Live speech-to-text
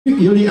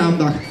Jullie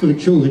aandacht voor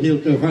het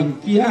showgedeelte van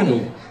Kyano.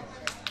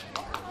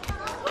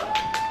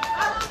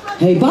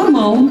 Hey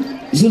barman,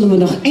 zullen we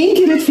nog één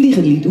keer het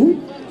vliegenlied doen?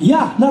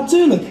 Ja,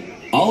 natuurlijk.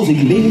 Als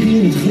ik lig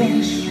in het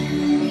gras,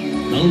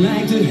 dan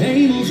lijkt de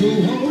hemel zo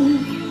hoog.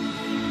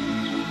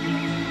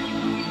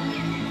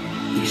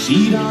 Ik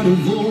zie daar de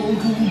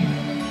wolken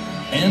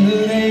en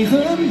de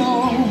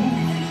regenboog.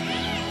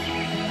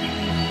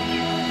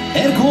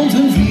 Er komt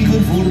een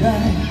vlieger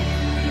voorbij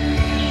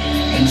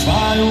en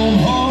zwaai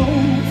omhoog.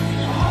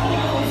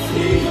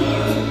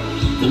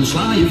 Dan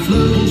sla je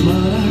vleugels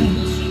maar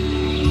uit,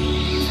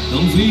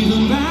 dan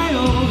vliegen wij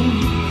ook.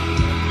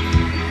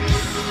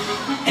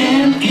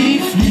 En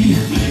ik vlieg,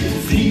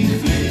 vlieg,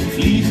 vlieg,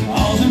 vlieg,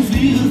 als een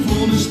vlieger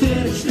voor me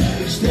sterk,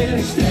 sterk,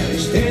 sterk, sterk,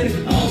 sterk.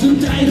 Als een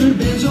tijger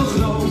ben zo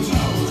groot,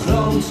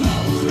 groot,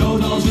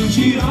 groot als een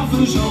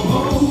giraffe zo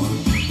hoog.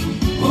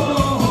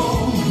 Oh,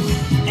 oh.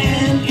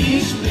 En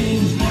ik spring,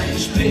 spring,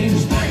 spring,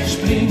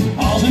 spring,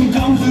 als een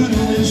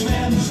kangoeroe en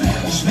zwem,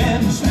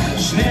 zwem,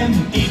 zwem.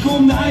 Ik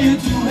kom naar je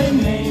toe en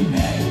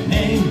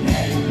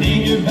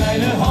neem je bij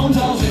de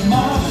hand als ik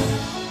mag.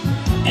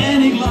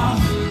 En ik lach,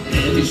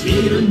 het is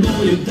weer een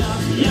mooie dag,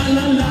 ja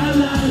la la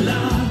la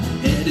la.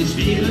 Het is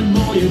weer een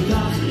mooie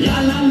dag,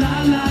 ja la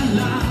la la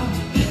la.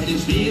 Het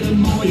is weer een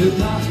mooie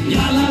dag,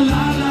 ja la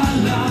la la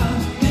la.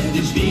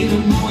 Het is weer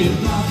een mooie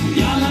dag,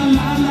 ja la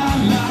la la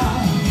la.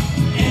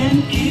 En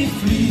ik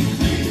vlieg,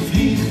 vlieg,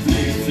 vlieg,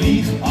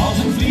 vlieg, als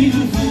een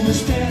vlieger voel me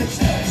sterk,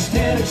 sterk,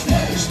 sterk,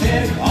 sterk,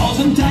 sterk. Als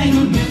een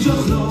tijger ben zo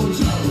groot,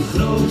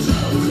 groot,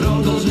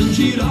 groot als een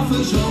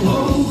giraffe zo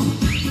hoog.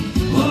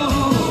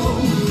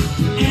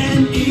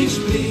 En ik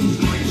spring,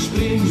 spring,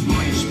 spring,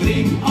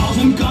 spring, als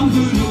een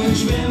kangoeroe en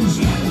zwem,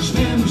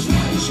 zwem,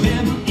 zwem,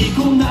 zwem. Ik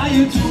kom naar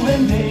je toe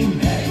en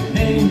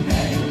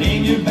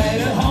neem je bij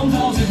de hand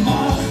als het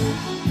mag.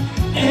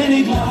 En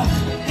ik lach,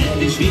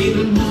 het is weer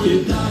een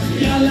mooie dag,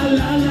 ja la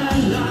la la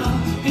la.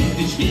 Het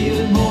is weer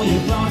een mooie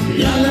dag,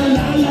 ja la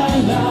la la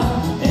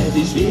la. Het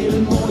is weer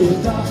een mooie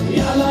dag,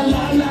 ja la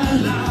la la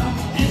la.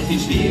 Het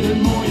is weer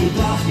een mooie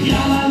dag,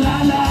 ja la la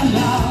la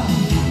la.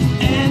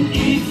 En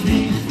ik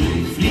vlieg,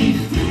 vlieg, vlieg,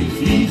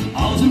 vlieg,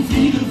 als een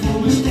vlieger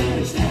voor me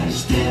sterk, sterk,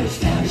 sterk,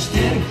 sterk,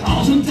 sterk.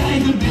 Als een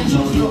tijger ben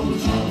zo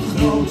groot,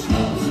 groot,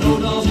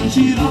 groot als een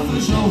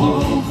giraffe zo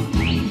hoog.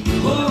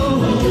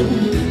 Oh, oh.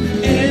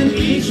 En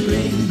ik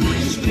spring,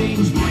 spring,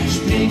 spring,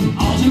 spring,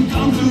 als een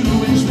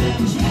kangoeroe en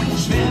zwem,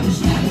 zwem,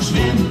 zwem,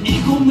 zwem.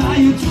 Ik kom naar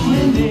je toe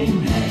en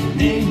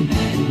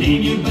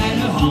neem je bij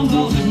de hand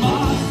als het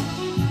mag.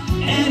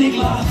 En ik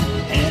lach,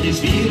 het is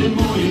weer een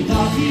mooie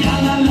dag, ja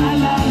la la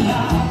la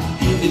la.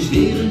 Het is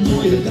weer een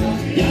mooie dag,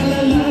 ja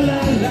la la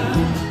la la.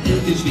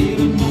 Het is weer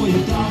een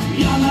mooie dag,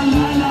 ja la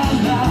la la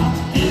la.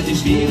 Het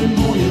is weer een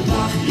mooie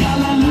dag, ja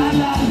la la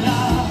la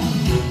la.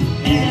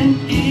 En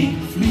ik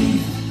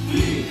vlieg,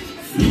 vlieg,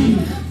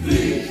 vlieg,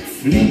 vlieg,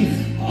 vlieg,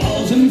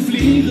 als een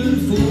vlieger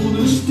voel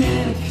me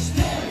sterk,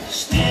 sterk,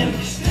 sterk,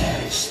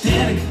 sterk,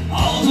 sterk.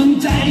 Als een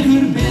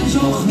tijger ben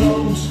zo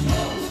groot,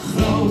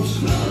 groot,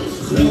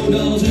 groot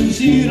als een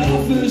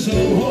giraffe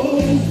zo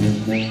hoog.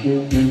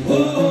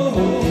 Oh, oh,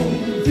 oh.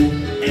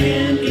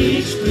 En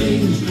ik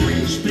spring,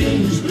 spring,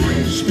 spring,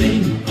 spring,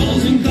 spring,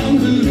 als een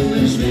kangoeroe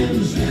en zwem,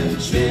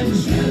 zwem,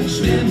 zwem,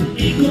 zwem.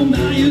 Ik kom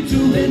naar je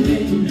toe en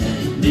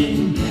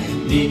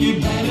neem je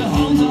bij de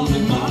hand als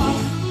het mag.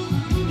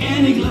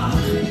 En ik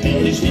lach,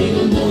 het is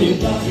weer een mooie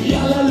dag,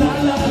 ja la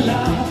la la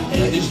la.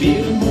 Het is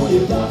weer een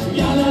mooie dag,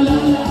 ja la la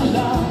la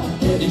la.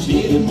 Het is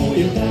weer een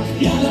mooie dag,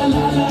 ja la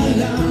la la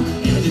la.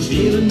 Het is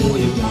weer een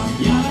mooie dag,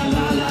 ja la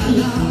la la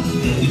la.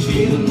 Het is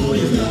weer een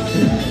mooie dag.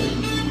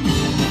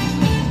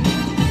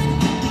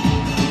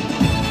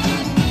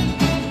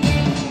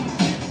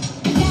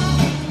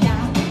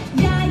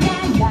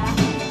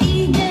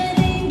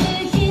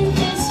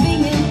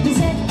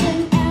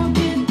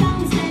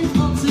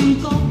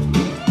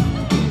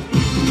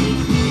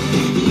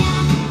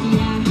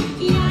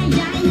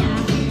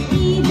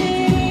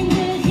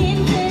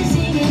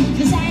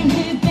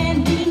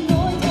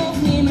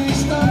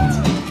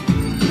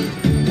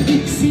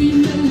 Ik zie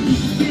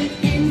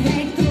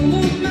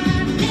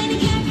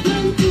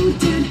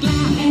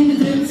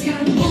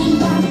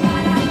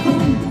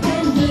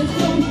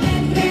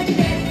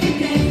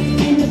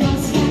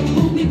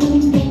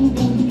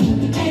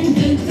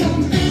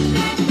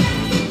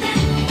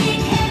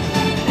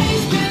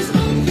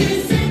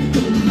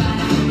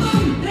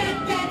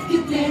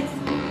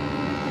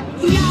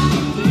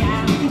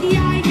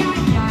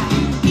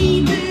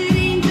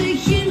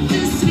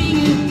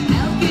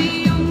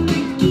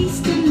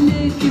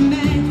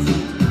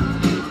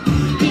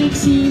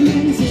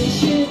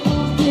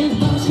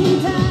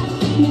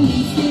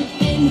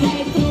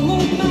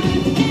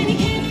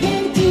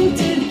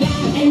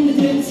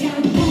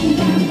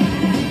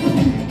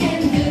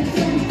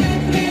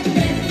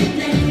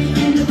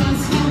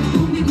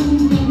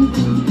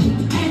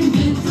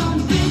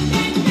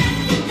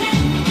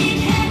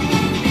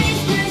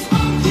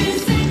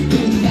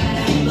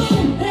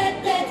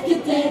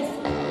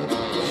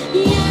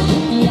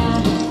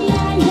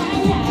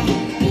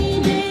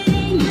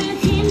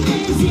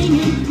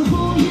zingen, we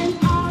gooien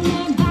alle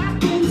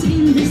wapens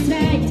in de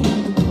strijd.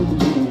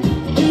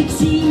 Ik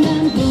zie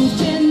mijn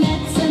broertje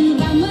met zijn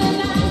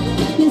rammelaar,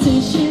 mijn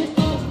zusje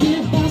op de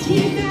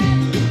basgitaar,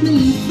 mijn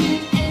liefje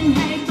en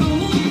hij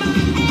komt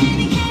maar. En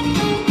ik heb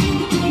een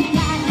toeter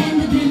klaar en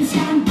de drums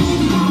gaan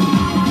boem, bam,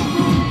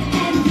 bam,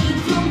 en de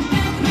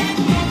trompet red,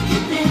 red,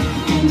 red,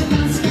 en de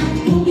bas gaat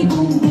boem,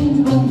 boem, boem,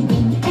 boem,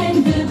 boem, en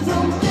de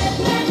trompet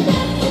red,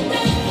 red,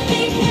 red.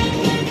 Ik heb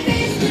mijn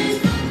feestjes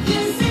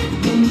opgezet,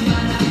 boem,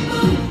 bara,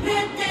 boem,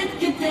 red, red,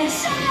 red,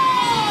 red.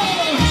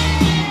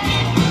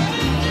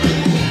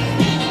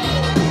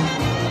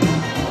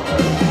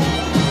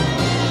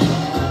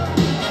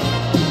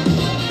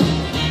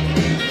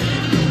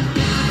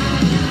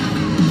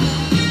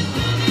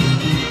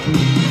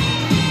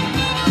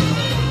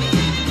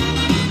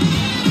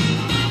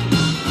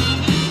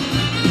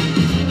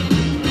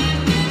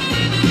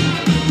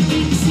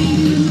 Ik zie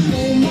mijn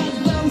oma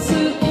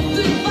dansen op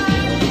de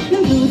bar,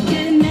 mijn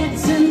broertje met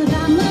zijn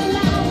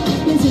rammelaar,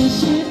 mijn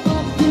zusje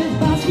op de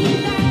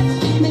basgitaar,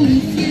 mijn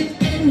liefje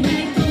en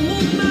hij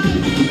komt maar.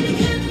 En ik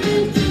heb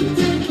mijn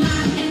toeter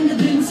klaar en de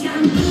drums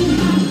gaan boem,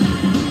 bam,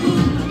 bara,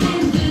 boem,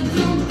 en de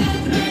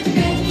trompet red,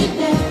 red,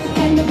 red,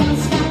 en de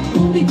bas gaat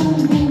boem,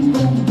 boem, boem,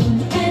 boem, boem,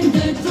 en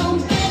de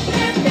trompet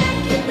red, red,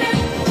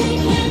 red.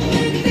 Ik heb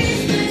mijn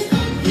feestjes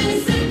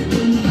opgezet,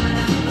 boem,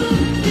 bara,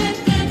 boem, red,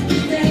 red,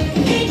 red.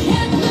 Ik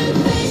heb mijn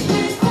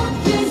feestjes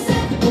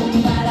opgezet, boem,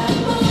 bara,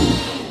 boem,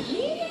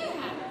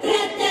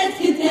 red, red,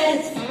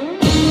 red.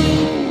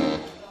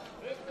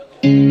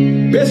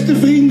 Beste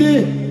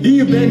vrienden,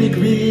 hier ben ik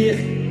weer.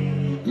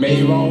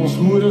 Meeuwals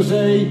moeder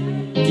zei,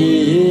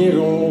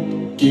 keer op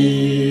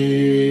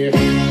keer.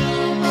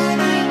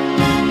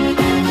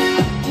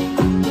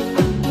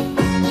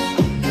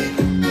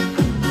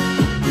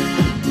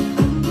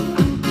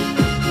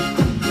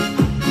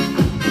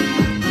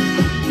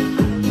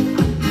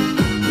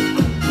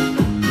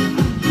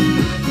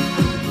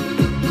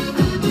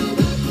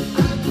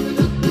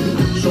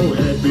 Zo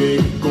heb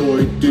ik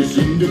ooit eens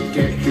in de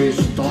kerk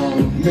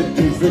gestaan met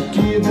de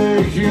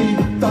verkeerde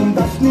griet, dan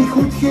dat is niet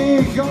goed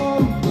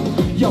gegaan.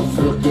 Ja,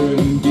 voor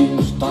de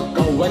dienst stak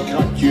alle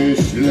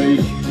kratjes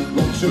leeg,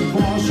 want ze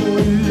was zo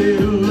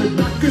lelijk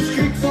dat ik er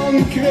schrik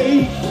van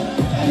kreeg.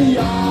 En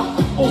ja,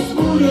 ons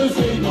moeder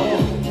zei nog,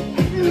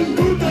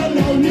 doe dat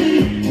nou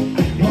niet,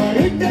 maar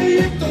ik deed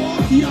het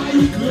toch, ja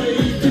ik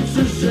weet het,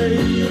 ze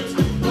zei het,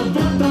 maar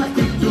wat dacht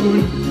ik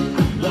toen?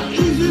 Wat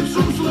is het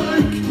soms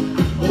leuk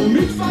om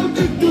iets fout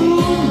te doen?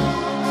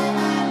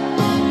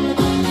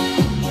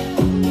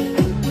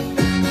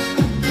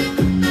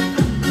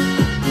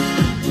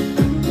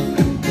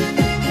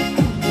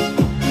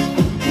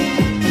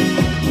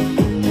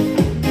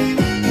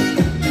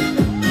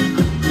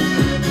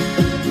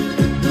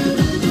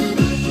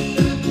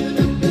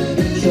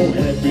 Zo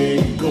heb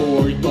ik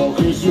ooit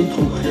nog eens een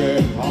kroeg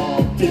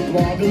gehad. Ik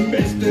was de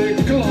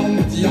beste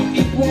klant, ja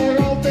ik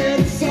was altijd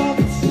zat.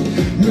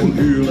 Mijn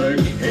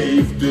huwelijk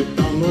heeft het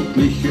dan ook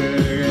niet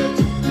gered,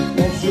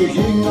 want ze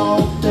ging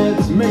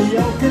altijd met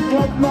elke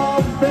klap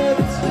naar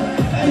bed.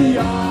 En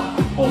ja,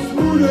 ons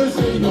moeder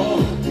zei nog,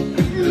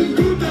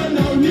 doe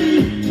dat nou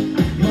niet,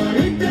 maar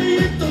ik deed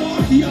het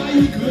toch, ja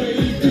ik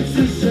weet het,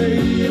 ze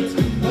zei het,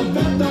 maar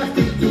wat dacht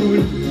ik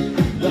toen?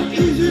 Wat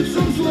is het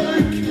soms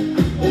leuk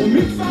om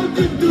iets fout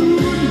te doen?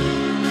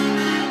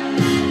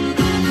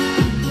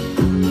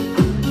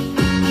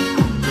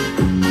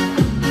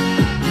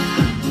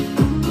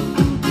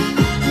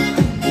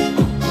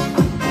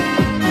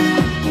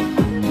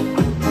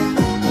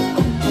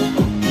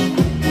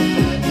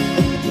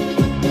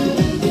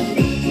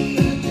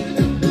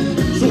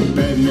 Zo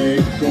ben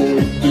ik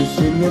ooit eens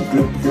in een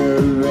club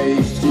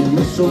geweest, ging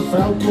met zo'n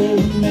vrouwtje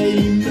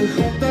mee, mijn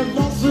god dat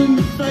was een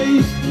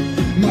feest.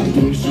 Maar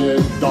toen ze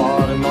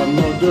daar maar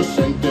naar de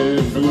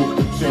centen vroeg,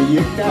 zei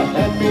ik dat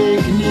heb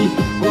ik niet,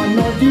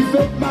 waarna die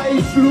vet mij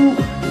sloeg.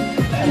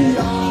 En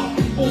ja,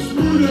 ons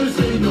moeder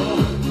zei nog,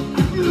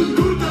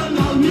 doe dat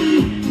nou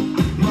niet,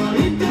 maar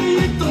ik deed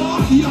het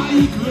toch, ja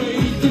ik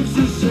weet het,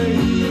 ze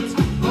zei het,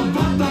 maar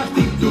wat dacht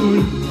ik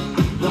toen?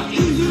 Wat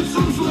is het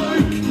soms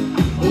leuk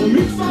om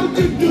iets fout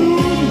te doen?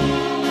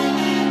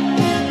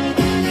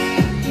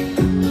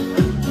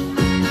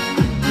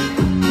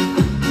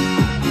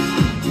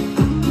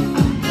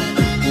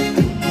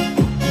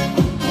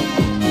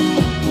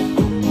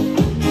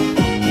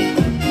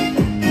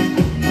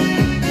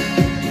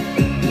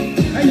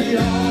 En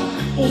ja,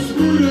 ons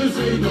moeder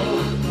zei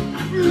nog,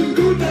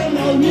 doe dat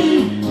nou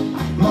niet,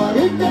 maar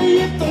ik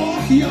deed het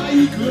toch, ja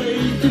ik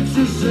weet het,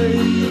 ze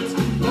zei het,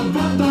 maar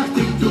wat dacht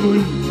ik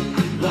toen?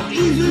 Wat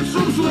is het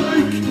soms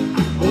leuk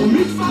om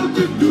iets fout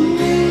te doen?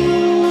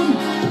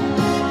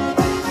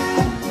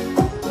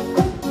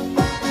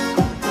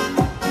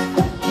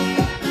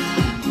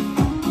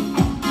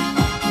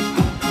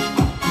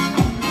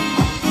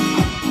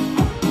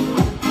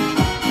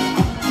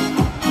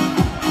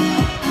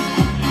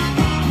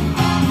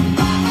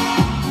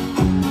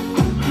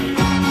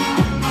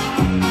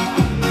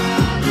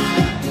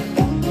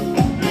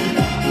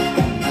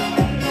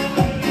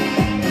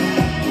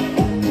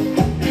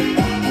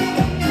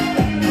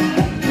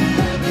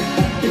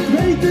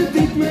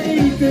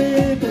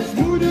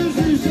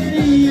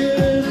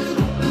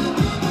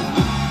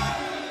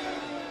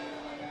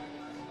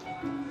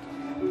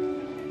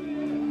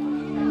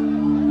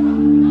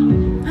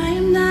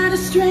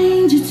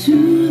 stranger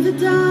to the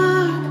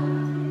dark.